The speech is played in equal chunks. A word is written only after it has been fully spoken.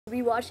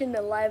Be watching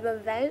the live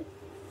event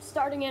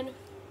starting in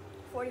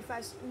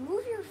 45.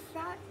 Move your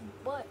fat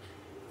butt.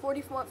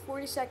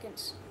 40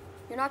 seconds.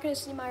 You're not gonna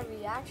see my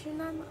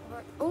reaction.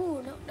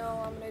 Oh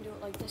no, I'm gonna do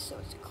it like this so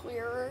it's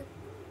clearer.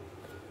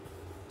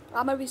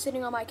 I'm gonna be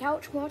sitting on my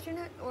couch watching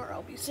it, or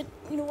I'll be sitting.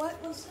 You know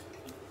what? One second.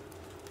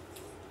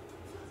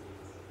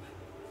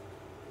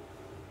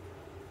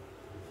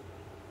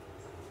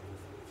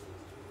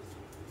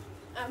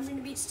 I'm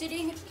gonna be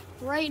sitting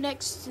right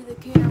next to the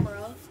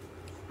camera,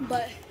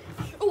 but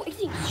oh, I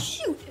think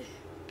shoot.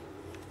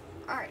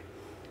 All right,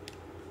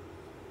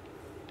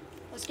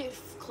 let's get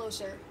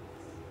closer.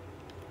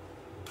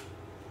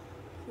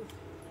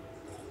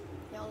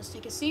 Now let's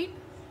take a seat.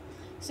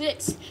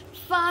 6,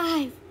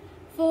 5,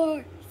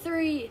 4,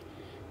 3,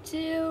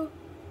 2,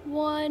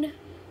 1.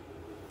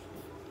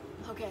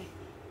 Okay.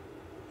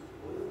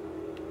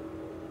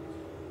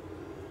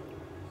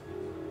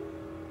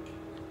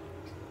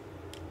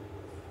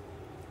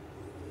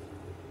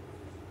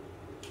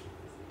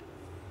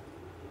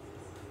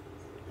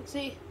 Let's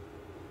see.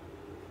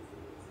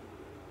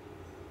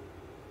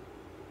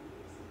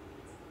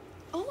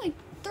 Oh my,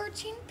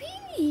 13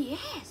 ping,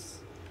 yes.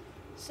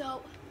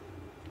 So,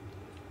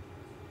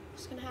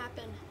 what's gonna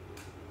happen?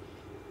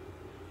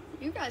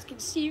 You guys can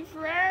see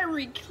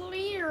very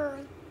clear.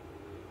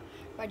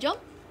 If I jump,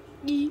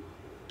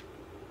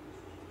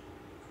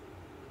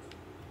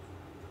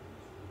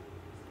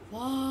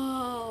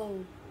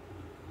 whoa.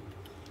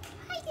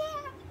 Hi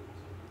there.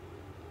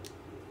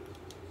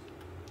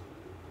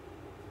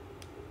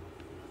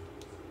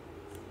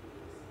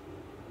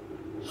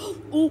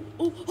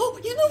 Oh,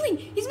 he's moving!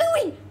 He's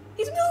moving!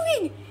 He's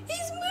moving!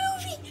 He's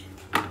moving!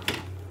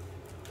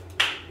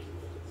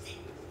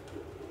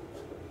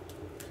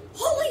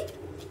 Holy!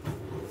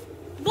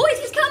 Boys,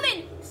 he's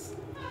coming!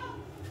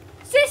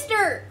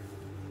 Sister!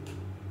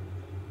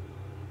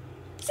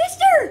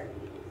 Sister!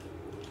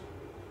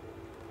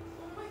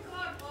 Oh my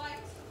god, what?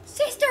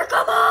 Sister,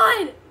 come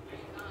on!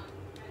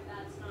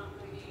 That's not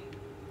ringing.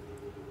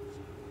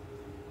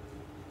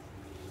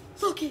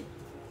 Look it.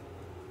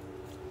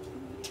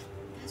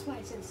 That's why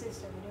I said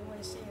sister. I didn't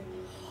want to say her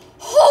name.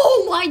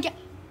 Oh my god!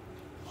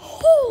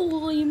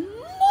 Holy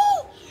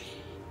moly!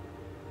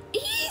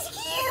 He's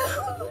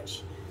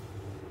huge!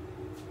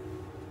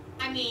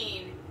 I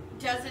mean,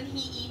 doesn't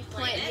he eat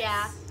planets?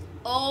 Yeah.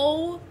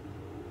 Oh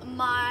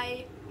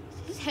my.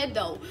 His head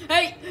though.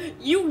 Hey,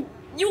 you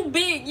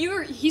big.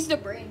 He's the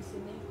brains,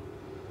 isn't he?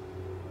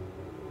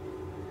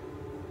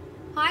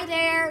 Hi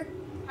there.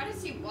 How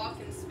does he walk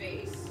in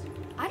space?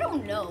 I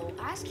don't know.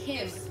 Ask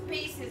him. If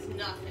space is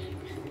nothing.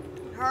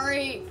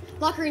 Hurry.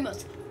 Locker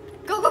emotes.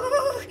 Go, go, go,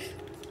 go, go.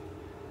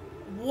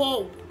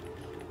 Whoa.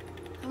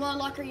 Come on,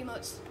 locker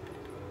emotes.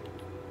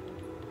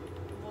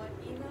 What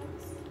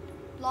emotes?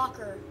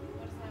 Locker.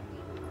 What does that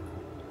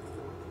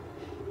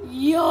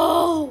mean?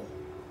 Yo.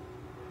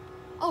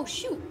 Oh,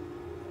 shoot.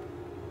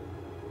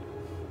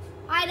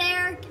 Hi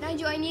there. Can I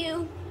join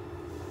you?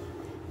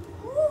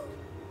 Woo.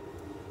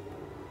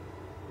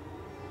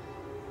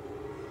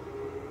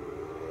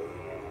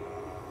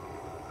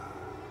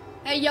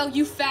 Hey, yo,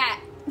 you fat.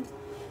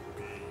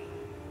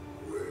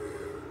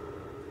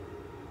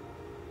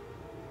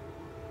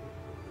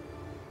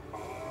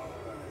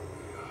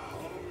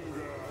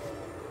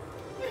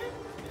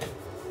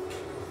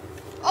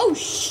 Oh,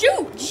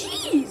 shoot.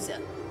 Jeez.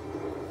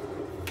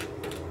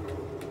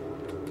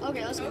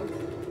 Okay, let's go.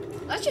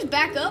 Let's just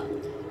back up.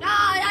 Nah,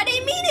 I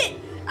didn't mean it.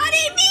 I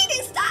didn't mean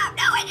it. Stop.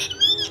 No, I didn't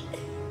mean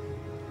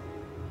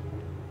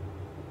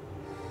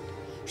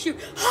it. Shoot.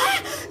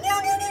 Ah, no,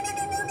 no, no, no,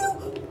 no, no, no.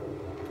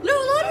 No,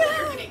 Oh, no,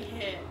 you're getting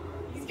hit.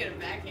 He's gonna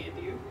backhand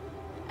you.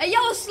 Hey,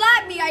 yo,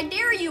 slap me. I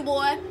dare you,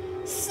 boy.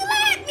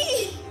 Slap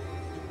me.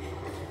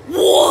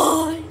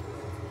 What?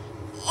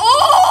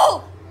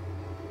 Oh!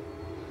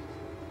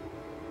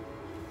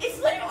 It's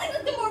literally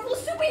like the Marvel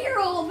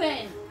superhero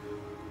event.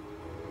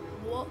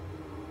 What?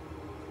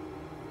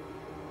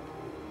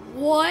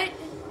 What?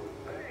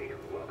 Hey,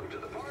 welcome to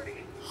the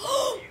party.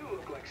 You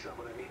look like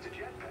someone that needs a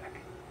jetpack.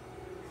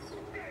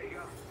 There you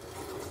go.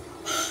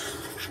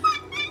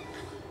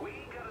 We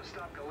gotta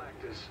stop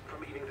Galactus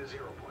from eating the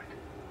 0 point.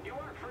 You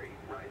aren't free,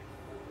 right?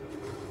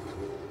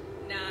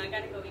 Nah, I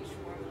gotta go eat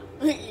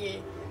shawarma. Yeah.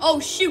 Oh,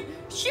 shoot.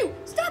 Shoot.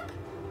 Stop.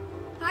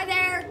 Hi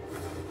there.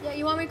 Yeah,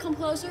 you want me to come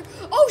closer?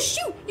 Oh,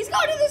 shoot. He's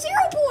going to the 0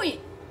 point.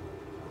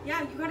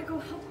 Yeah, you gotta go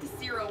help the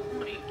 0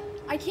 point.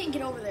 I can't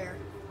get over there.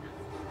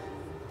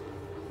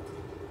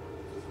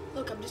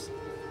 Look, I'm just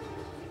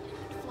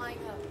flying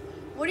up.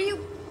 What are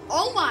you?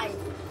 Oh my.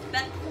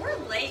 That poor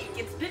lake,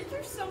 it's been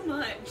through so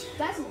much.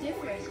 That's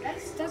different.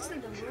 That's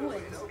like the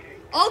ruins.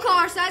 All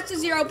cars, that's the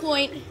 0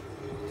 point.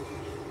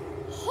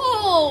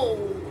 Oh.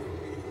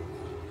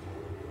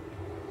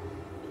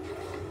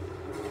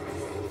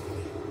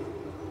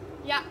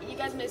 Yeah, you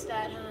guys missed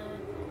that, huh?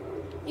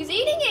 He's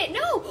eating it.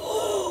 No.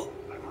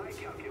 By my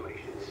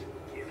calculations,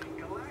 if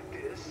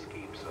Galactus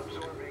keeps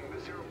absorbing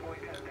the 0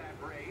 point at that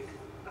rate,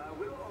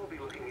 we'll all be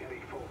looking at a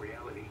full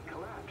reality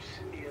collapse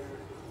in...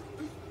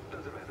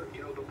 Doesn't matter.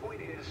 You know, the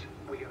point is,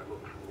 we gotta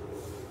move.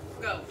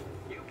 Go.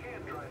 You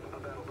can't drive a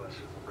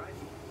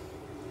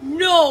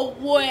No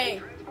way.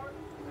 Transport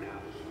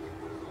now.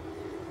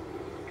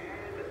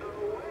 And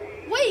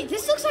away. Wait,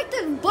 this looks like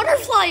the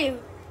butterfly.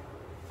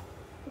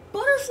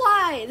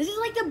 Butterfly. This is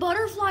like the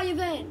butterfly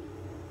event.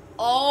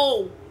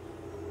 Oh.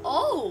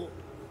 Oh.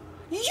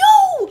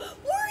 Yo, we're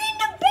in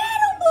the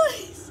battle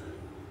bus.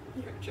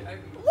 You're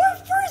driving. We're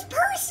first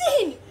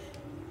person.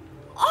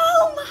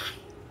 Oh my.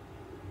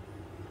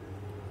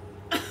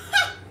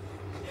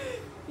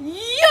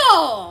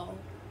 Yo.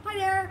 Hi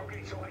there.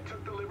 Okay, so I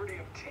took the liberty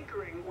of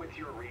tinkering with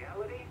your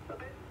reality a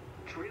bit.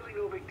 It's really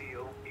no big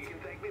deal. You can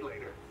thank me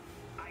later.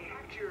 I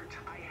hacked your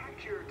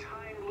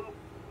time loop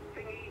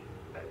thingy,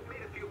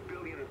 made a few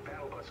billion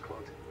battle bus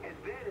clones, and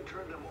then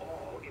turned them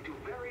all into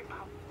very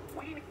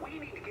We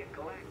need to get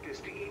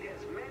Galactus to eat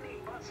as many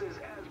buses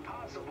as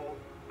possible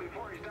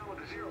before he's done with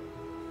the zero.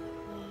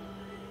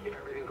 If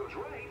everything goes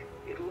right,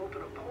 it'll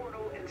open a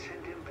portal and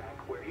send him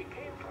back where he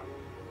came from.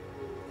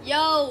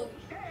 Yo,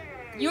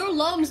 Hey! your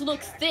lungs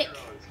look thick.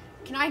 Drones.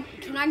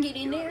 Can I get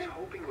in I there? was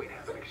hoping we'd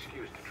have an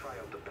excuse to try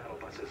out the battle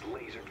bus's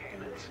laser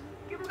cannons.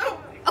 Give them Oh.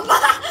 a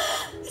try.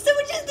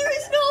 Someone just threw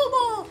a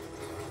snowball.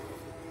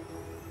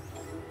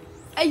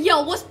 Hey,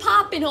 yo, what's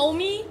poppin',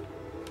 homie?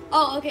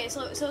 Oh, okay,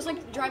 so it's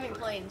like driving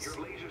planes. Your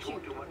lasers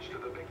won't do much to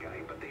the big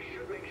guy, but they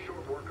should make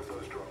short work of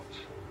those drones.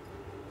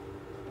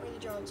 Where are the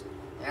drones?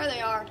 There they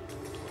are.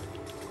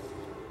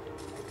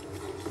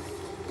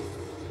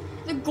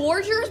 The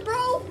Gorgers,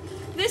 bro?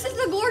 This is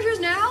the Gorgers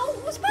now?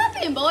 What's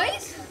poppin',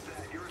 boys? That's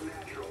that. You're a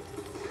natural.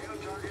 Stay on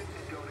target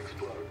and don't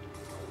explode.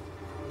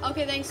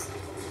 Okay, thanks.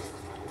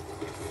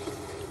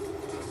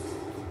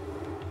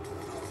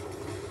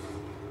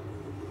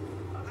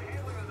 On the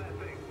handling on that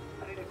thing,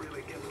 I didn't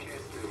really get a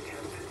chance to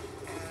test it,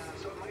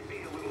 so it might be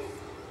a little,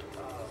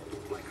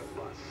 like a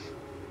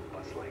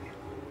bus-like.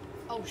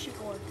 Oh, shoot,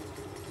 one.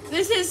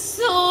 This is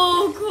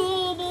so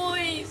cool,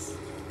 boys.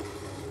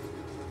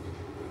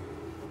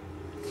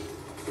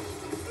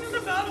 The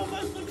battle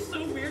bus looks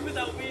so weird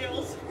without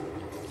wheels.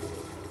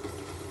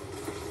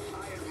 I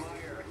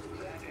admire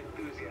that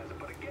enthusiasm,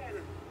 but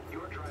again,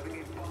 you're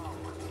driving a bomb,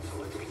 so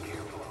let's be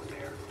careful out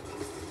there.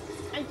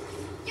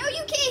 Yo,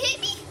 you can't hit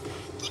me.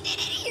 Get that out of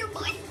here,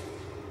 boy.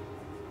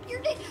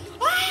 You're dead.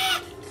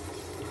 Ah!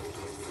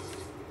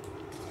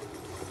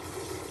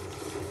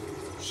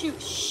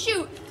 Shoot,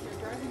 shoot. You're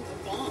driving the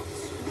bombs.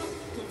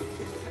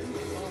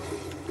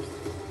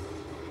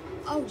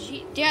 Oh,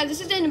 gee. Yeah, this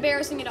is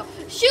embarrassing at all.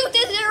 Shoot the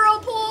 0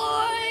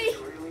 point.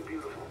 Really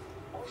beautiful.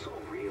 Also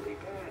really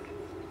bad.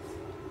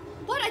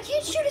 What? I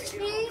can't shoot his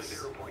Get off the face.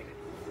 0 point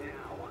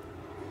now.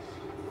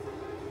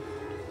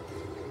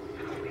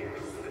 Okay,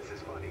 this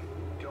is funny.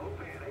 Don't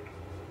panic,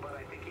 but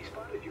I think he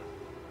spotted you.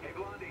 Hey,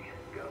 Blondie,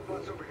 got a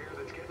bus over here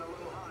that's getting a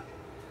little hot.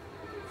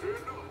 Fear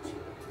not.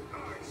 I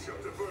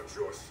shall divert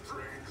your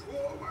strange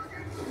war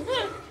wagon.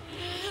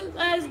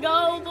 Let's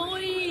go,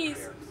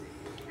 boys.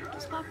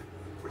 Driver,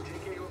 we're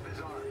taking you up his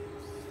arm.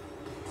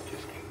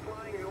 Just keep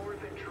flying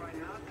north and try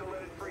not to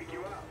let it freak you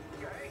out,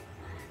 okay?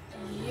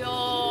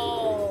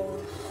 Yo.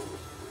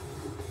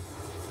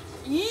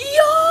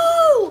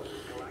 Yo.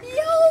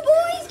 Yo,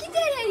 boys, get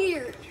that out of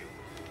here.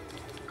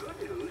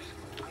 Good news,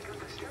 I got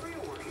the stereo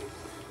working.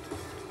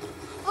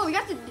 Oh, we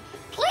got to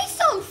play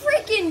some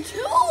freaking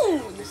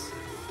tunes.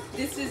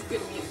 This is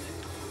good music.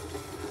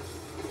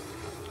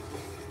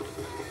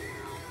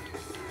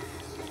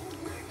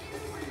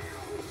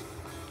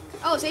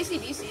 Oh, it's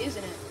AC/DC,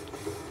 isn't it?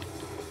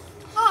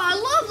 Oh, I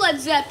love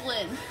Led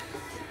Zeppelin.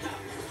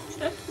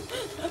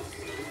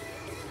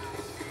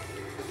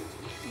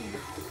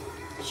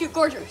 Shoot,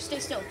 Gorger, stay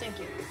still, thank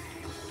you.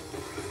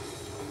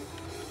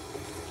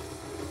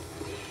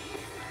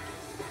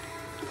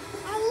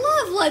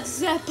 I love Led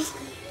Zeppelin.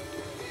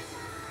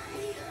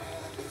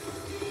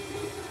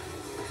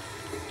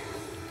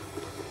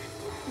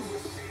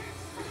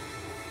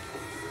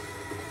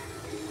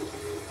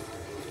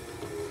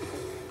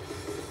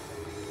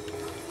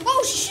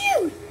 Oh,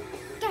 shoot!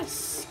 That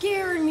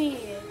scared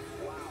me.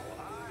 Wow,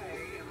 I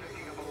am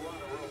picking up a lot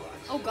of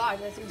robots. Oh god,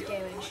 that thing's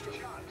damaged.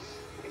 Chops.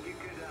 If you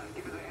could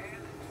give it a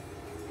hand.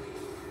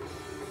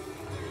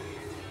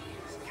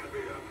 Get me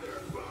up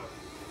there, Bob.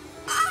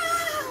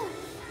 Ow!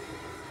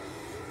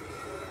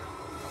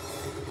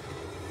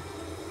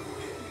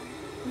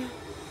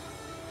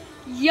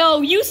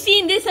 Yo, you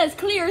seen this as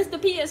clear as the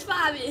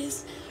PS5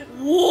 is.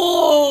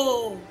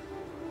 Whoa!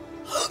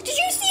 Did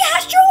you see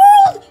Astro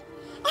World?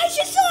 I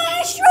just saw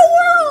Astro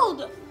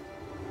World!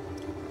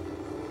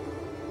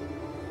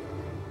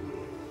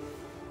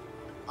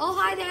 Oh,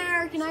 hi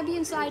there. Can I be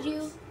inside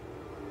you?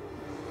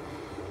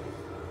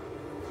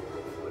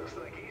 Looks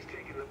like he's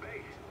taking the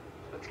bait.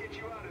 Let's get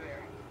you out of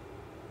there.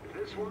 If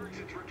this works,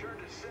 it's return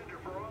to sender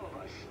for all of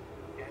us.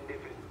 And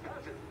if it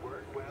doesn't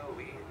work, well,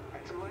 we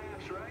had some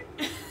laughs, right?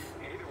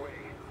 Either way,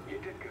 you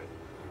did good.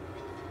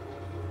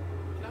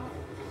 No.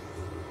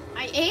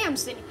 I am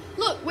sitting.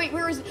 Look, wait,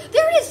 where is it?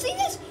 There it is. See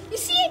this? You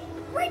see it?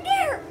 Right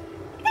there.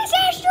 That's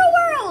Astro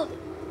World.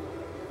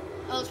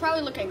 Oh, let's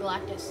probably look at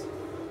Galactus.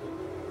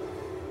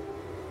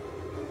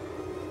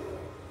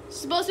 It's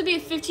supposed to be a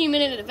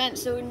 15-minute event,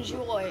 so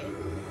enjoy.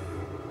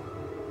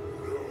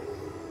 No.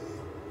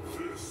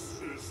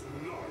 This is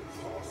not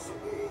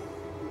possible.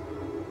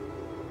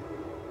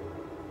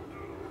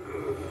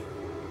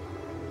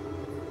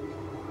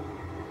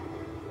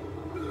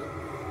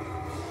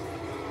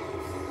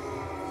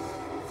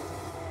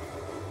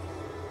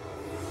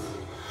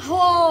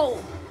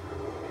 Oh!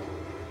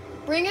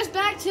 Bring us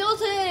back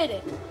tilted! You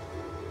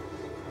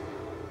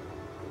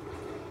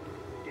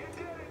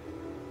did it!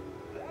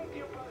 Thank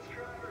you, bus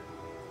driver.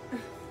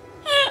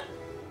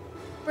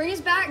 Bring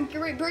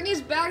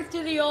us back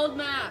to the old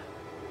map.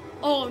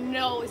 Oh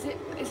no, is it?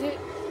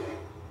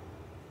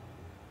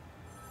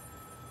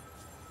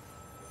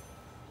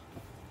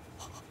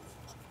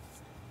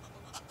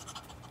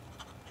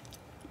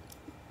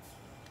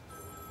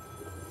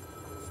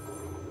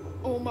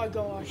 Oh my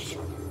gosh.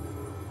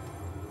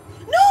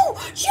 No!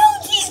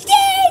 Jonesy's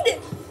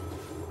dead!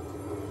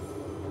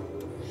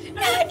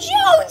 Not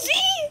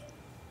Jonesy!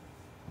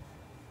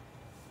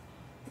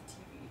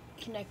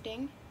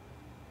 Connecting.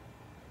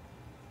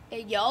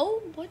 Hey,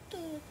 yo? What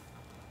the?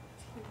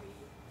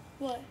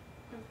 What?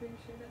 I'm pretty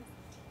sure that's.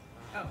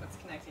 Oh, it's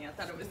connecting. I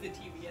thought it was the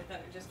TV. I thought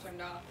it just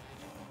turned off.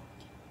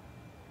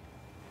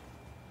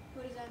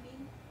 What does that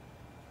mean?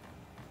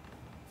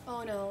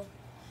 Oh no.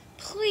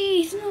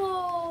 Please,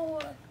 no!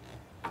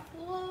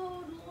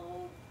 Load.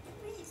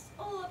 Please.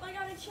 Hold up, I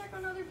gotta check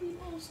on other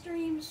people's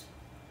streams.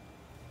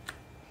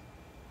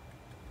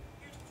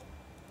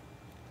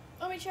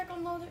 Let me check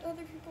on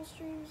other people's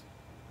streams.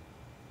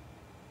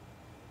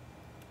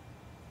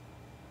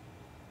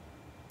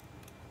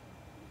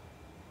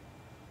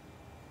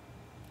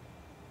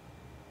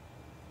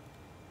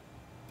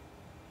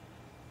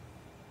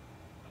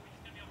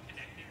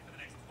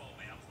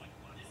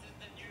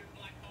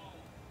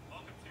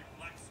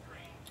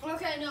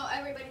 Okay, no,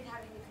 everybody's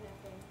having the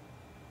connecting.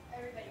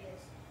 Everybody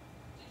is.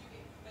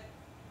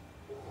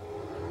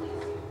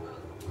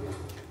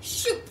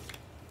 Shoot!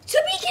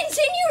 To be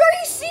continued, are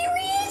you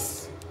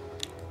serious?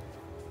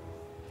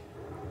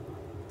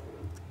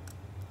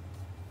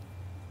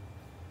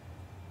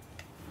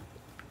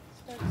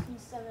 Starts in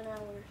 7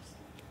 hours.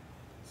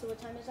 So what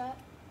time is that?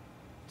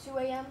 2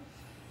 a.m.?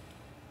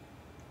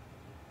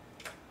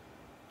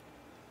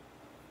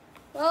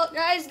 Well,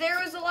 guys, there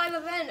was a live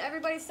event.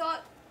 Everybody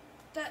thought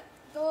that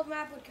the old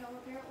map would come.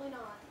 Apparently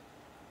not.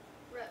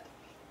 Rip.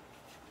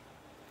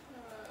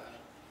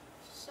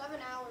 7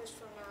 hours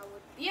from now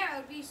would... Yeah,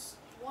 it would be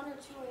 1 or 2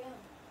 a.m.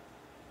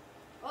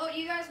 Well,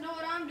 you guys know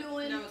what I'm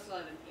doing. No, it's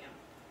 11 p.m.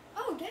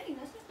 Oh, dang,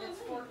 that's not It's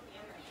late. 4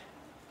 p.m. right now.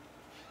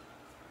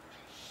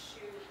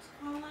 Shoot.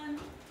 Colin.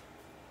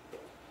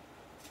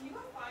 Can you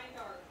go find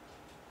our...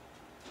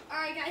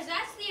 Alright, guys,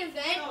 that's the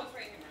event. Oh, it's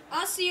right here.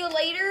 I'll see you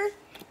later.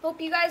 Hope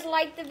you guys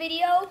liked the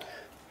video.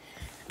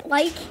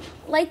 Like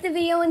the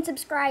video and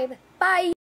subscribe. Bye.